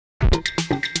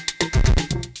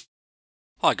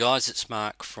Hi guys, it's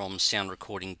Mark from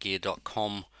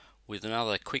soundrecordinggear.com with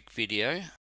another quick video.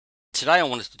 Today I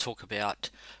wanted to talk about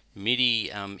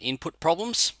Midi input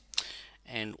problems,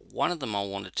 and one of them I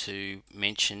wanted to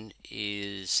mention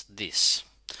is this.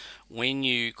 When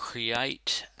you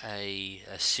create a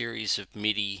series of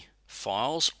Midi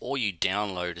files, or you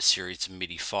download a series of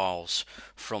Midi files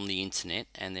from the internet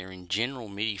and they're in general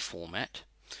Midi format,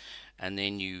 and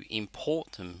then you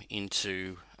import them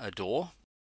into a DAW,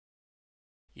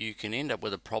 you can end up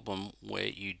with a problem where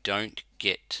you don't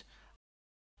get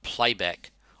playback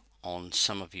on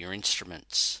some of your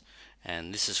instruments.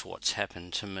 And this is what's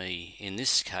happened to me in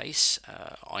this case.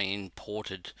 I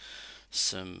imported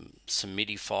some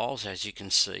MIDI files, as you can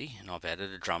see, and I've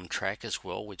added a drum track as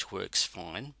well, which works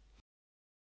fine.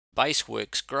 Bass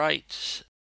works great.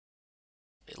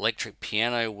 Electric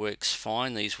piano works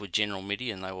fine. These were general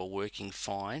MIDI and they were working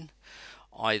fine.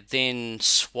 I then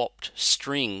swapped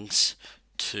strings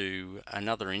to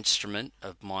another instrument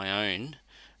of my own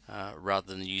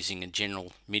rather than using a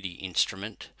general MIDI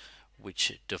instrument,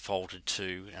 which it defaulted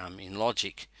to in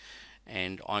Logic,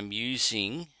 and I'm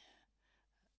using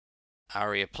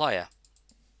Aria Player,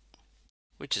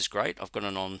 which is great. I've got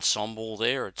an ensemble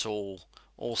there, it's all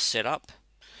set up.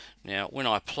 Now when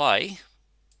I play,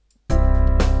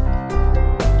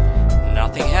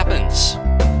 nothing happens.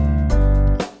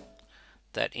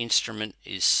 That instrument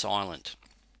is silent.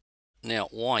 Now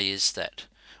why is that?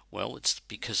 Well, it's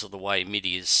because of the way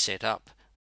Midi is set up,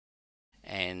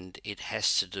 and it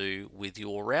has to do with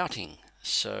your routing.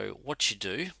 So what you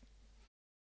do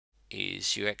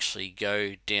is you actually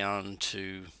go down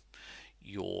to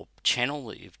your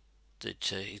channel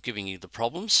that is giving you the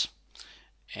problems,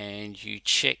 and you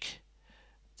check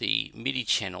the MIDI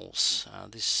channels.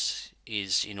 This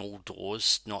is in all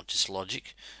DAWs, not just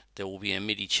Logic. There will be a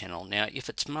MIDI channel. Now if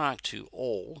it's marked to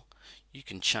all, you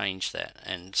can change that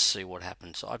and see what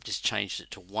happens. I've just changed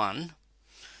it to 1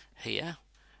 here,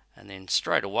 and then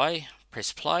straight away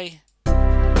press play, and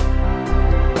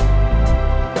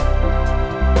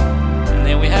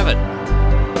there we have it.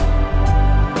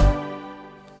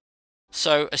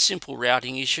 So a simple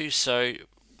routing issue. So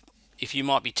if you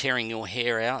might be tearing your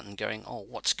hair out and going, oh,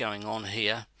 what's going on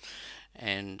here,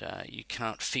 and you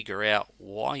can't figure out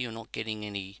why you're not getting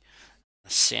any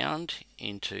sound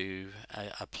into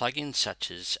a plugin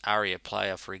such as Aria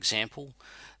Player, for example,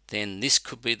 then this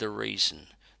could be the reason,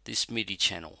 this MIDI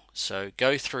channel. So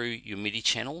go through your MIDI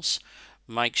channels,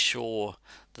 make sure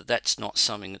that that's not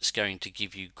something that's going to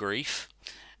give you grief,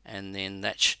 and then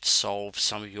that should solve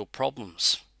some of your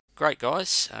problems. Great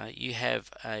guys, you have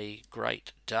a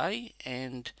great day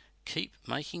and keep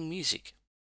making music.